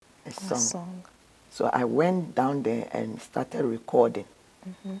a song. So I went down there and started recording.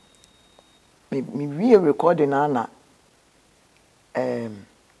 Me recording Anna.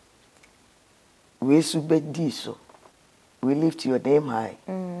 We should so. We lift your name high.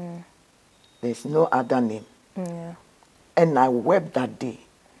 There's no other name. Yeah. And I wept that day.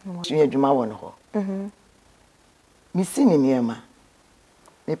 Me sing in Yema.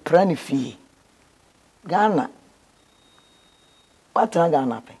 Me prani fee. Ghana. What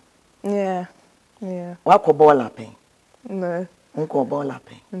Ghana pay? Yeah. Yeah. What ko ball pay? No. Unko ball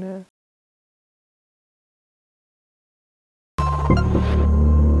pay? No.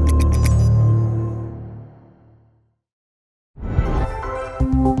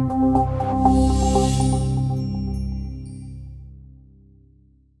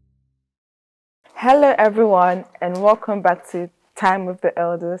 Hello everyone and welcome back to Time with the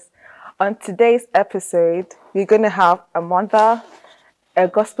Elders. On today's episode, we're going to have a mother, a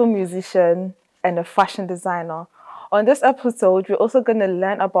gospel musician, and a fashion designer. On this episode, we're also going to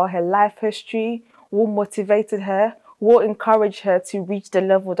learn about her life history, what motivated her, what encouraged her to reach the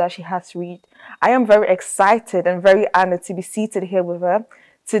level that she has reached. I am very excited and very honored to be seated here with her.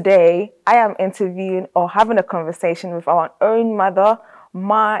 Today, I am interviewing or having a conversation with our own mother,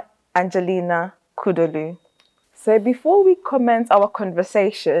 Maa Angelina Kuduloo. So before we commence our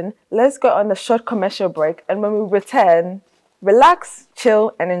conversation, let's go on a short commercial break, and when we return, relax,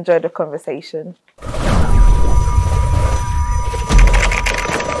 chill, and enjoy the conversation.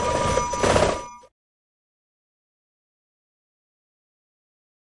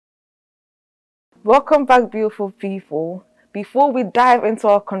 Welcome back, beautiful people. Before we dive into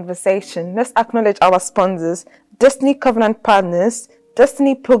our conversation, let's acknowledge our sponsors, Destiny Covenant Partners,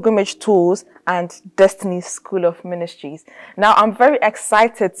 Destiny Pilgrimage Tools, and Destiny School of Ministries. Now, I'm very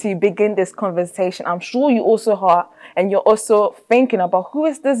excited to begin this conversation. I'm sure you also are, and you're also thinking about who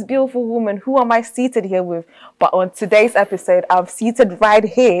is this beautiful woman? Who am I seated here with? But on today's episode, I'm seated right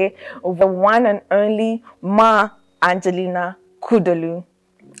here with the one and only Maa Angelina Kuduloo.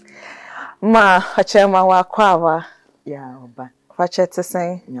 Ma, hachema wa kwawa. Yeah, oba. Wachete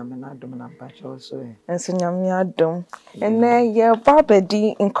say. Nyamena dum na mpacho also. Enso nyamia dum. Ene ye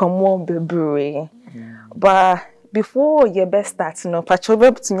babedi inkomo bebre. But before you best start, no, pacho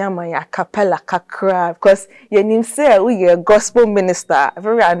be nyama ya capella kakra, because ye nim say we a gospel minister,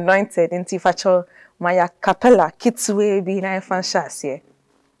 very anointed inti pacho my capella kitwe bi na fan shase.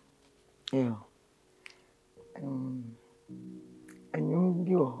 Yeah. And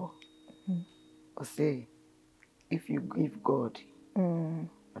you say, if you give God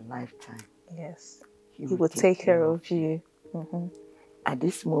a lifetime, yes, He will take care of you. At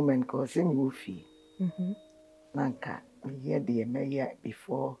this moment, because in Wufi, Nanka, we hear the mayor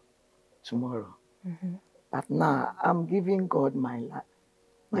before tomorrow. But now I'm giving God my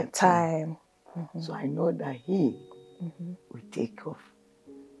time. So I know that He will take care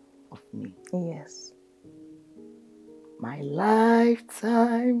of me. Yes. My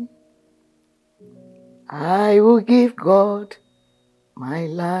lifetime, I will give God my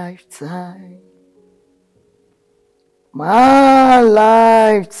lifetime. My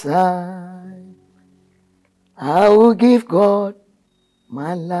lifetime, I will give God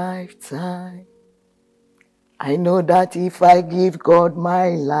my lifetime. I know that if I give God my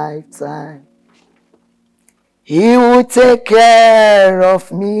lifetime, He will take care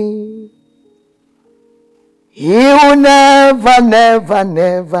of me. He will never, never,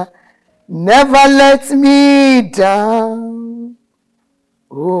 never, never let me down.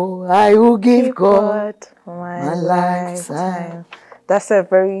 Oh, I will give God my lifetime. That's a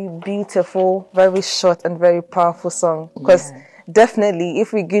very beautiful, very short and very powerful song. Because definitely,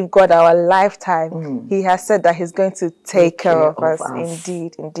 if we give God our lifetime, He has said that He's going to take care of us.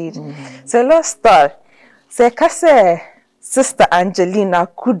 Indeed, indeed. So let's start. So, Kase, Sister Angelina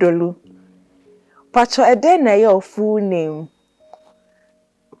Kuduloo. Pacho, edena your full name?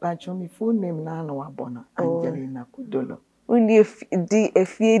 Pacho, my full name na Wabona Angelina Kuduloo. Undi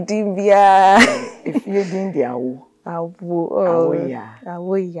efie dimbia. Efie dimbi awo. Awoya.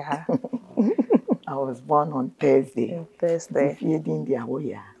 I was born on Thursday. Thursday. Efie dimbi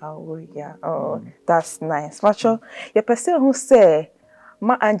awoya. Awoya. Oh, that's nice. Macho, your person who say,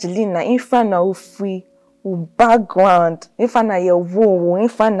 Maa Angelina, infa na ufui, u background, infa na ye wo,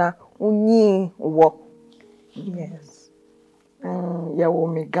 infa na unyi wo. Yes. Ya wo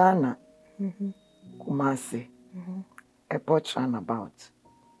me Ghana. Kumasi. Airport runabout.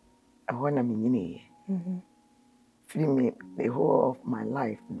 I want to mean free me the whole of my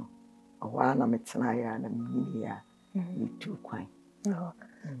life, no. I want to meet and me too quite.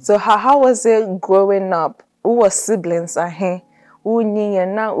 So how was it growing up? Who was siblings? Uni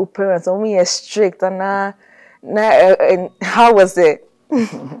and now your parents and we are strict and and how was it?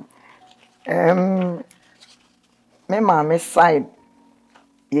 Me mama side,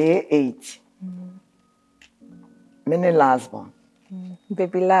 ye 8. Me last born.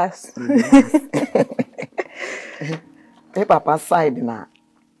 Baby last. Baby last. Me papa side na,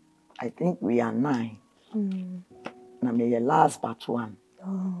 I think we are 9. Na me last but 1.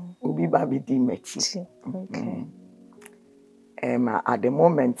 Ubi baby di mechi. Okay. At the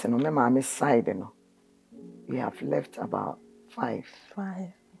moment, no, me mama side, no, we have left about 5.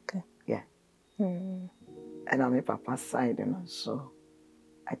 5. Okay. Yeah. And I'm a papa side, you know, so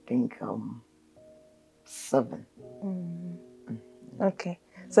I think 7. Okay.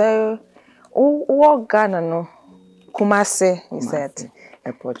 So, what Ghana no? Kumasi, you said.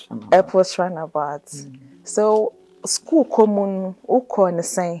 Airport runabout. So, school common, uko on the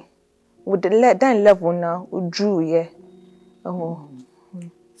same. Would the then level now, would drew, yeah. Oh.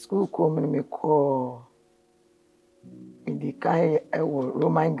 School common me call in the Kai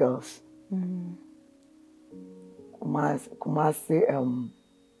Roman girls. Kumasi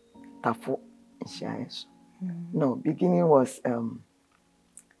Tafo Insurance. No, beginning was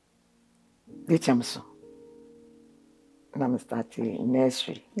Dichamso. And I'm starting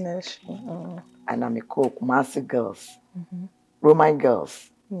nursery. And I'm a Kumasi girls. Roman girls,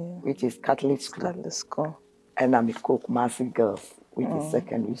 which is Catholic school. And I'm a Kumasi girls, which is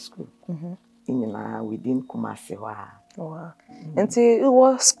secondary school. Within Kumasi. Wow. And it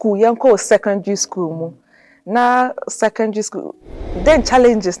was school, young secondary school. Now secondary school, then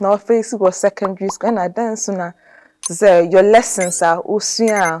challenges now face was secondary school, and I then sooner say your lessons are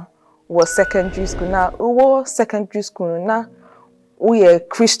also was secondary school. Now was secondary school now we are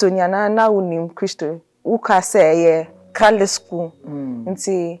Christian now we name Christian. We can say yeah Catholic school.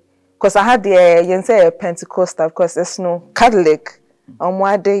 Because I had the you say Pentecostal because there's no Catholic on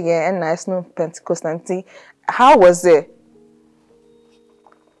one day and there's no Pentecostal. How was it?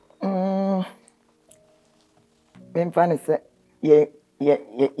 Ben Fanny said, ye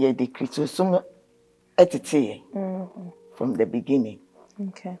decrease some attitude from the beginning.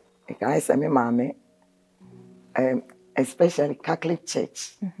 Okay. I say, me mommy, especially Catholic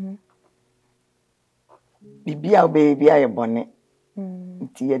Church. Baby, I bonnet.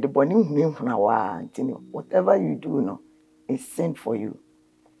 The bonnet, whatever you do, no, is sin for you.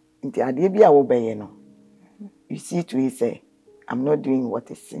 Until I did be obey, no. You see to it, say, I'm not doing what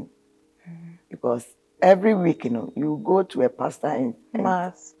is sin. Because every week, you know, you go to a pastor and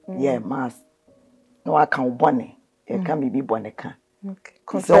Mass. Yeah, mass. No, I can't bonnet. It can be bonnet. Okay.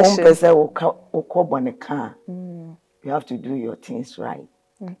 Confession. So you have to do your things right.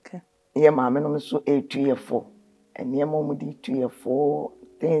 Okay. Yeah, mama, no so 8 year 4. And yeah, mom did 2 year 4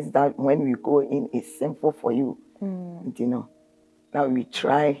 things that when we go in is simple for you. You know. Now we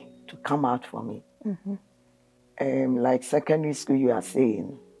try to come out from it. Like secondary school, you are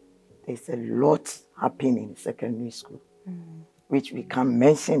saying there's a lot happening in secondary school, which we can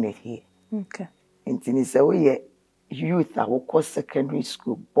mention it here. Okay. And it's a way youth that will call secondary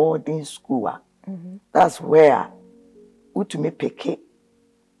school, boarding school. That's where you to me pick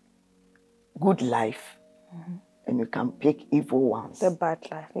good life, and you can pick evil ones. The bad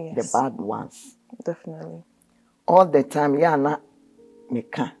life, yes. The bad ones. Definitely. All the time, yeah, not me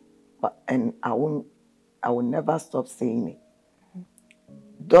can, but and I will never stop saying it.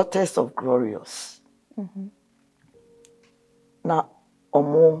 Daughters of Glorious. Now,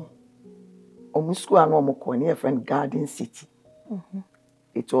 omo school and omo near friend Garden City.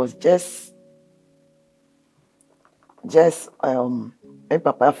 It was just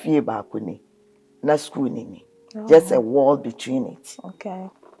papa fie ba kuni na school nini. Just a wall between it. Okay.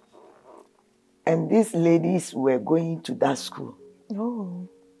 And these ladies were going to that school. Oh.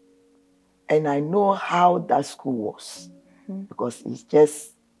 And I know how that school was. Because it's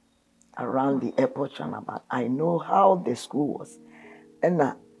just around the airport runabout. I know how the school was. And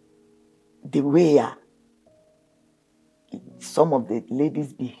the way some of the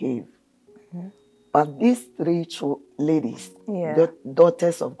ladies behave. But these 3 ladies,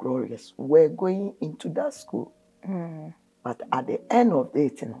 daughters of Glorious, were going into that school. But at the end of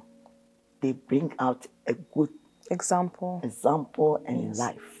it, you know, they bring out a good example in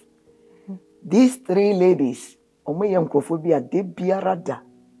life. These 3 ladies,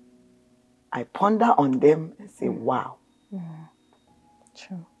 I ponder on them and say, wow.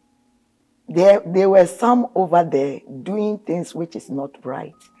 True. There were some over there doing things which is not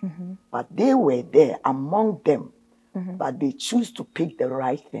right. But they were there among them. But they choose to pick the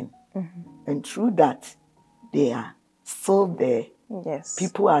right thing. And through that, they are still there Yes.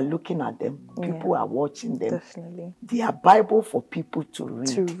 People are looking at them. People are watching them. Definitely. They are Bible for people to read.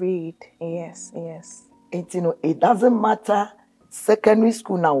 To read. Yes, yes. And, you know, it doesn't matter secondary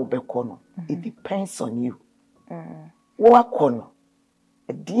school now. It depends on you. What corner?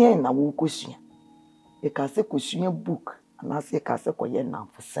 A dear na wo kosua. You can say kosua book and I say can say koye na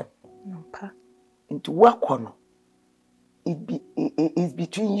for sem. Into what corner? It is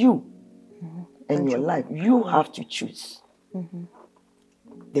between you and your life. You have to choose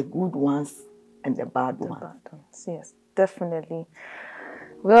the good ones and the bad ones. Yes, definitely.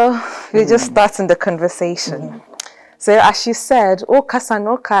 Well, we're just starting the conversation. So as you said, o kasa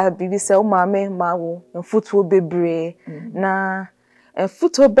no ka bibi se o mame mawo mfuto bebre na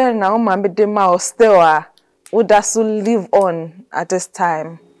mfuto ben na o mame de ma o still o da so live on at this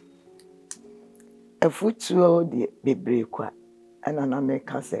time. Mfuto de bebre kwa ana na me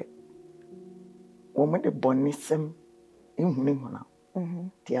ka se wo me de bonisem ehunu hona.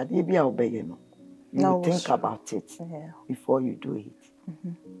 Ti ade bi a obeye no. You think about it before you do it.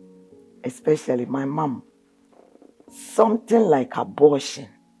 Especially my mom. Something like abortion.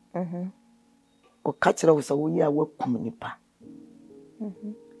 Or catch was a way nipa.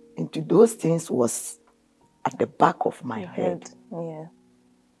 Into those things was at the back of my head. Yeah.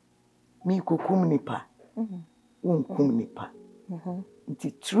 Me kukum nipa. Kum nipa.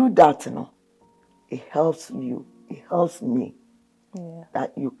 Through that, you know, it helps you. It helps me.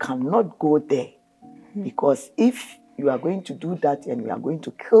 That you cannot go there. Because if you are going to do that and you are going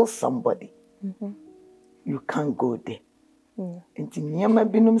to kill somebody, you can't go there. Nti nyama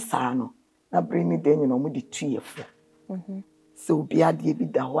binum saa no na bring it then you know mo di tuefo. So bi ade bi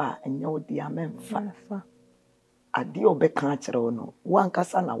da ho a enye wo di amemfa. Ade obeka akere no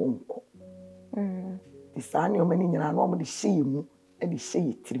wankasa na wonko. Di saa ne o mani nyina no mo di hye mu e di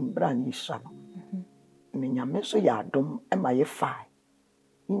hye tirim bra na yisua no. Ne nyame so ya adom e ma ye fa.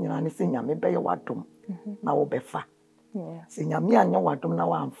 Ni nyina ne se nyame be ye wadom na wo be fa. Se nyame anya wadom na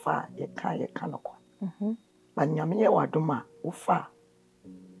wa amfa ye ka no kwa. But nyame ye wadom a wo fa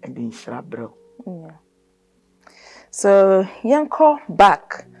e di nshira bro. So yanko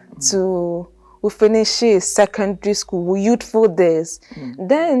back to we finish secondary school, youthful days.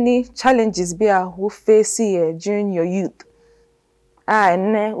 Then any challenges be a who face here during your youth.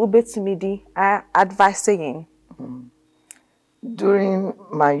 And then we bet me di advising. During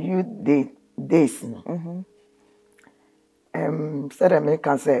my youth days, said I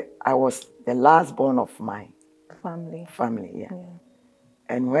can say I was the last born of my family, yeah.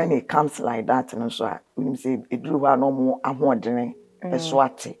 And when it comes like that, and so we say it drew no more amodene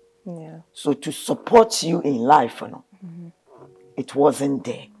eswate. So to support you in life, you know, it wasn't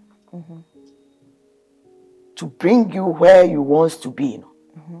there. To bring you where you want to be, you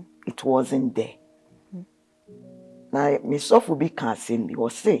know, it wasn't there. Now, me suffer be can say me or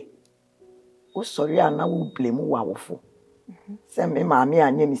say, oh sorry, I now will blame who I will. Say me mammy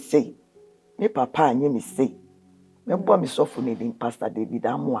anye me say, me papa anye me say. Me boy me suffer me din Pastor David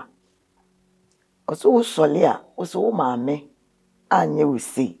Amwa. Also solia, also mammy anye we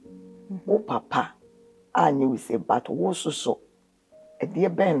say. Oh papa anye we say, but wo so. E dear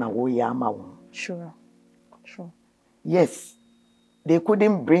ben na wo yama. Sure. Yes, they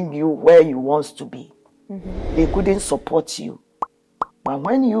couldn't bring you where you want to be. They couldn't support you. But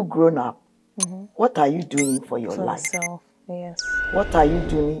when you grown up, what are you doing for your life? Yourself. Yes. What are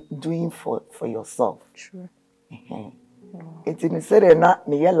you doing for yourself? True. It's in the not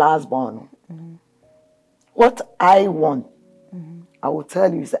me last born. What I want, I will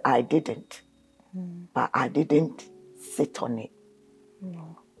tell you is I didn't. But I didn't sit on it.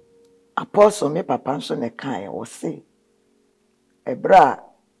 Apostle me papa so ne kan was say, Ebra,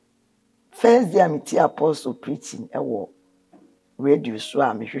 first day I meet apostle preaching radio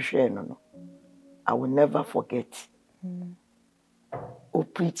so me no. I will never forget. O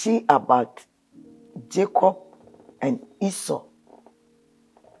preaching about Jacob and Esau.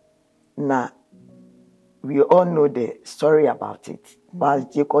 Now, we all know the story about it.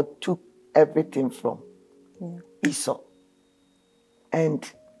 But Jacob took everything from Esau. And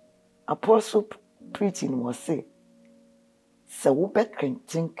apostle preaching was say, "So we be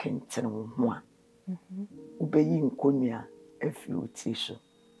kentin ho a, we be yin konya efi.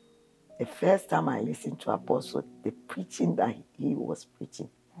 The first time I listened to apostle, the preaching that he was preaching,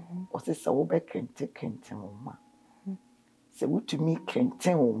 was say, "So we be kentin ho a. So we to me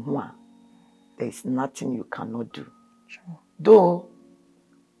kentin ho a, there is nothing you cannot do." Sure. Though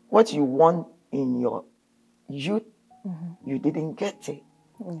what you want in your youth, you didn't get it.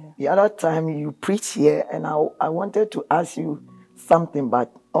 The other time you preach here, and I wanted to ask you something,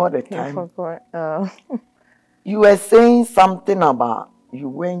 but all the time you forgot. You were saying something about you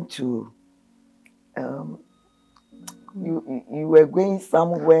went to, you were going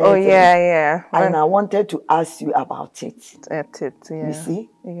somewhere. Oh, yeah. And I wanted to ask you about it. Yeah. You see?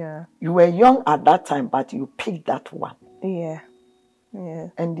 Yeah. You were young at that time, but you picked that one. Yeah.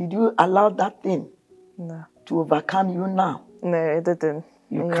 And did you allow that thing to overcome you now? No, it didn't.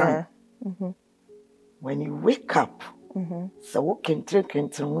 You can't. When you wake up, so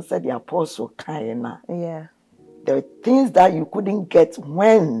said the apostle Kaina. Yeah. The things that you couldn't get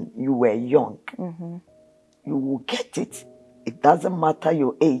when you were young, you will get it. It doesn't matter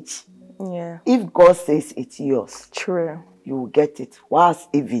your age. Yeah. If God says it's yours, True. you will get it, whilst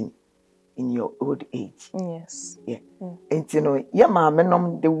even in your old age. Yes. Yeah. And you know, yeah,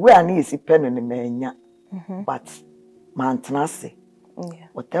 the way I need is pen but mantanase. Yeah.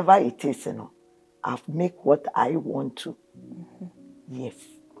 Whatever it is, you know, I've made what I want to. Yes.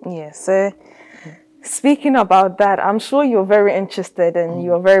 Yeah. So, speaking about that, I'm sure you're very interested and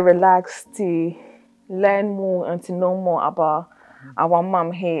you're very relaxed to learn more and to know more about our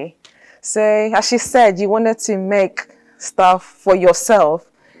mom here. So, as she said, you wanted to make stuff for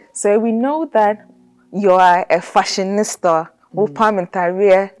yourself. So, we know that you are a fashionista who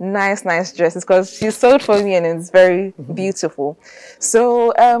career nice dresses because she sold for me and it's very beautiful.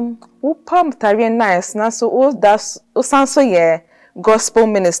 So, who career nice now? So, that's also yeah gospel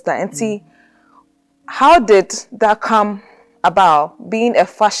minister and see. How did that come about, being a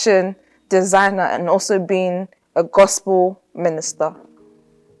fashion designer and also being a gospel minister?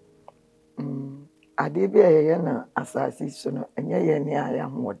 Adebe na asasi so no enye ye ni aya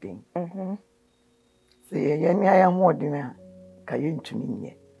hoden. Se ye ni aya hoden a ka ye ntumi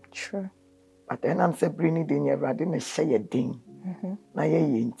nye. True. But enam se brini de nye brade na hye ye den. Na ye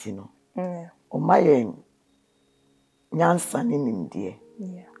ye nti no. O ma ye nyansa ni nimde.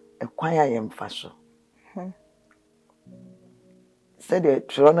 Yeah. Ekwan ya ye mfa so. Said the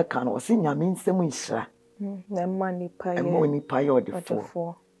Toronto can was in Yaminsem Isra. The money pay. And more nipa your the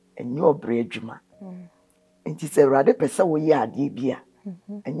and your bridgema. And it's a rather person we are debia.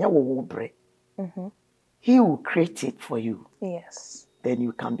 And you will break. He will create it for you. Yes. Then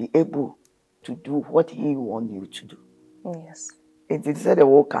you can be able to do what he wants you to do. Yes. It is said a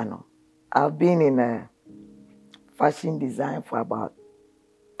walk. I've been in a fashion design for about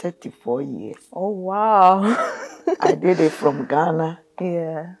 34 years. Oh, wow. I did it from Ghana.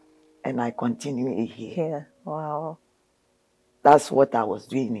 Yeah. And I continue it here. Yeah. Wow. That's what I was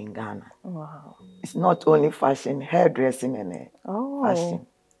doing in Ghana. Wow. It's not only fashion, hairdressing and fashion.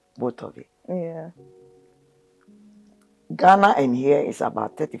 Both of it. Yeah. Ghana and here is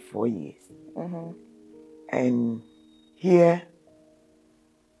about 34 years. And here,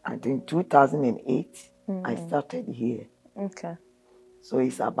 I think 2008, I started here. Okay. So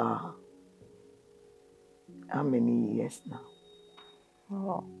it's about how many years now?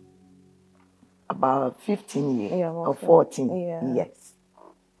 Oh. About 15 years or 14 years.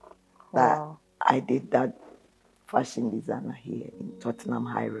 That I did that fashion designer here in Tottenham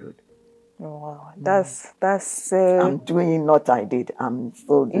High Road. Wow, that's so. I'm doing what I did. I'm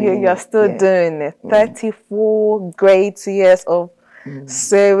still doing. You're still doing it. 34 great years of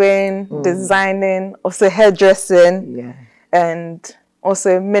sewing, designing, also hairdressing, and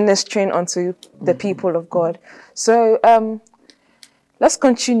also ministering unto the people of God. So let's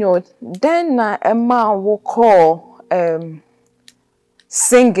continue. Then Emma will call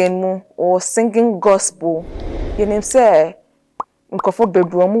singing or singing gospel. Your name say. Nkofo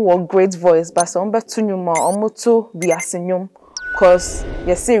bebre omo wo great voice but some beto nyuma omo to biase nyum cause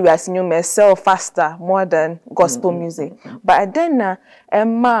you see biase nyum sell faster more than gospel music. But then na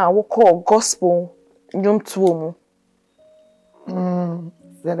Emma we call gospel nyum to omo.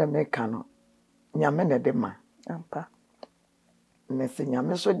 Say the make no. Nyame na de ma. Ampa. Na se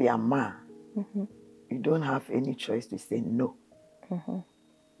nyame so de ama. You don't have any choice to say no.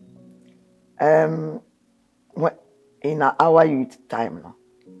 In our youth time, no,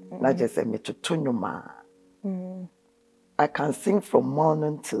 not just a I can sing from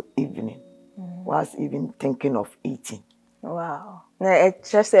morning till evening, whilst even thinking of eating. Wow. It's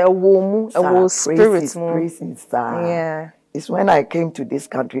just a warm spirit. Praises, yeah. It's when I came to this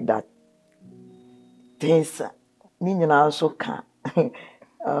country that things, also can.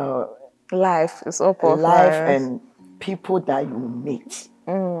 Life is up of life and people that you meet.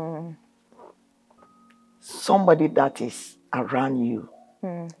 Somebody that is around you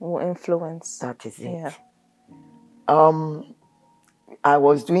will influence. That is it. Yeah. I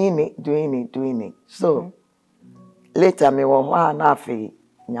was doing it. So later me wa na afi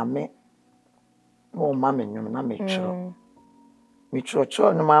nyame mo ma me nyum na me chro. Me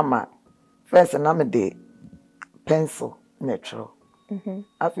chro no mama. First na me de pencil natural.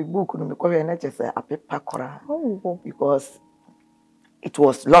 Afi book no me kowe na chese apepa kora. Because it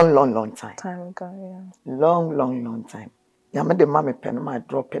was long time. Time ago, yeah. Long time. Yame the mommy pen my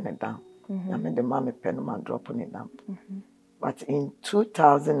dropping it down. Yame the mommy pen my dropping it down. But in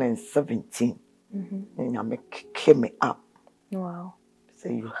 2017, Yame came up. Wow.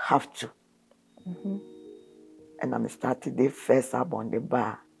 Say you have to. And I started the first album on the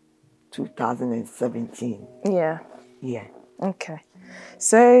bar, 2017. Yeah. Yeah. Okay.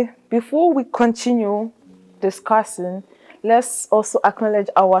 So before we continue discussing, let's also acknowledge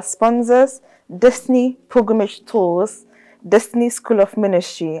our sponsors, Destiny Pilgrimage Tours, Destiny School of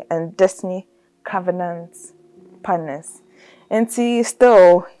Ministry, and Destiny Covenant Partners. And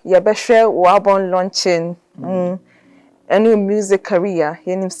still, your best album launching, a new music career.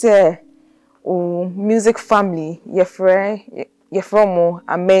 You say, music family, your from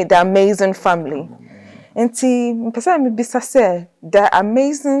the amazing family. Nti mpesa me bisa say the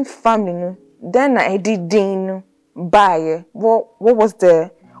amazing family no then na edidin no buy what was the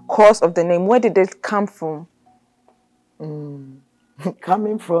cause of the name? Where did it come from?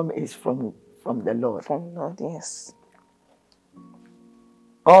 Coming from is from the Lord. From Lord, yes.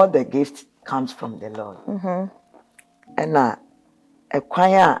 All the gifts comes from the Lord. And a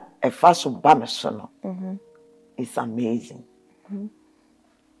choir a fast bamisono is amazing.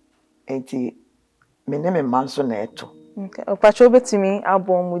 Enti me name manso na eto. Okay. Opacho betimi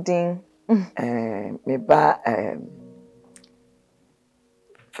album within Me ba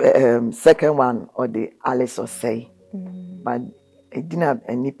second one or the Alice or say. But it didn't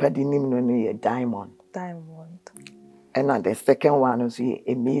anybody name Diamond. Diamond. And the second one was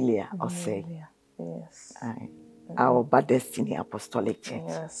Emilia or say. Yes. Our bad destiny apostolic church.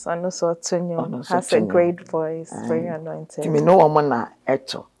 Yes. And also Tonyo has a great voice, very anointed. Me no woman na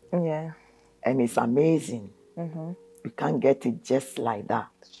eto. Yeah. And it's amazing. You can't get it just like that.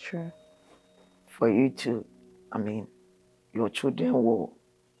 It's true. For you to, I mean, your children will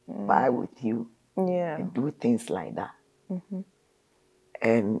buy with you and do things like that.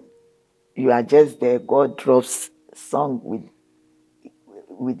 And you are just there. God drops song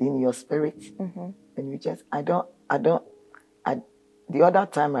within your spirit. And you just, the other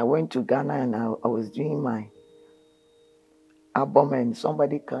time I went to Ghana and I was doing my album and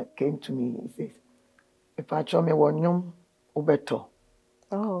somebody came to me. He says, if I show me one yum, ubeto.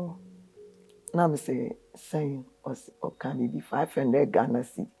 Oh. Now I'm saying, or can it be 500 Ghana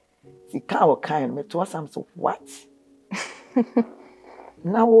see? See, cow kind, me to us, I'm so what?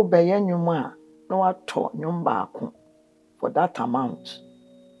 Now, obey you, ma, no, I taught yum back for that amount.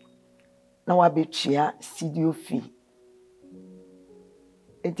 Now, I be chia studio fee.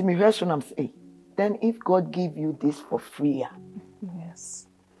 And to me, when I'm saying, then if God give you this for free, Yes.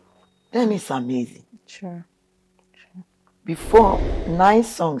 then it's amazing. Sure. Before 9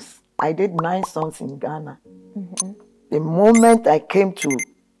 songs, I did 9 songs in Ghana. The moment I came to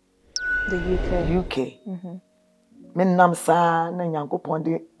the UK,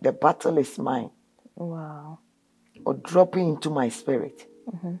 the battle is mine. Wow. Or dropping into my spirit.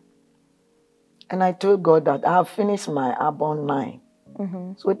 And I told God that I'll finish my album 9.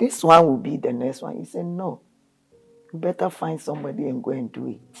 So this one will be the next one. He said, no, you better find somebody and go and do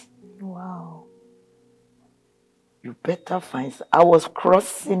it. Wow. You better find, I was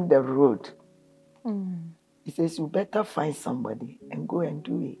crossing the road. He says, you better find somebody and go and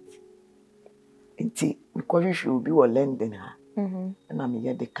do it. Until, because you should be lending her. And I'm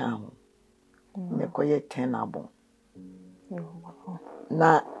here the count. Me koye 10 album.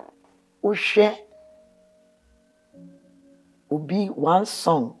 Na ushe ubi one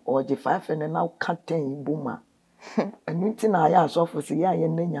song or the 5 and now cut 10 boomer. And you think I ask for say ya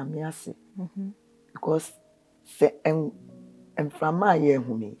nyame because se and from my year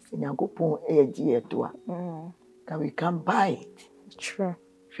humi se nyagopon e do that we can buy it. True.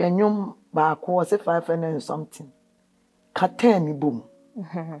 Hwenyum ba ko say 5 and something. Cut 10 boom.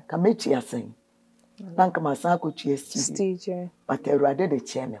 Can make you sing. Thank my sanko studio. But I rather the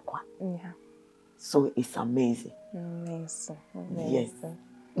chair me kwa. Yeah. So it's amazing. Amazing. Yes.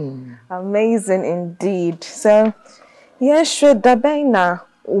 Amazing indeed. So, yeah, sure. Dabena,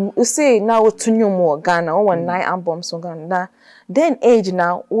 you say now to new more Ghana, or 9 albums on Ghana. Then age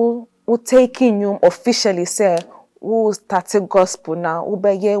now, we taking you officially say we started gospel now. We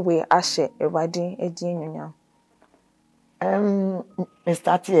be ye we ashe everybody ejin I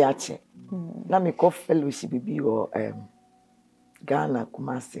started ache. Na me call fellowship bi or Ghana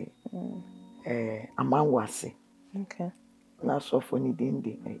Kumasi. Amanwase. Okay. Na so for ni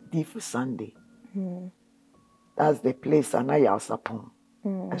dinde Difu Sunday. That's the place and I was upon.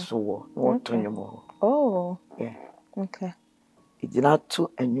 ɛso wɔ na wɔto nnwom hɔ. Oh, Yeah. okay. Gyina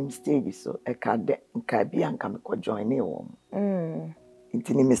to nnwom stage so ɛka dɛ nka bi anka mekɔ joine wɔn.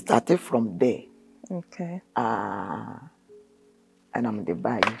 Nti me started from there. Okay. And I'm the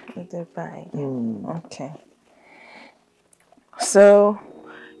buy. Okay. So,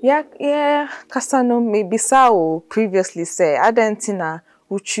 yeah, Kasano maybe Sao previously said, Adentina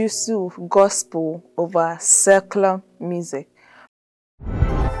would choose gospel over secular music.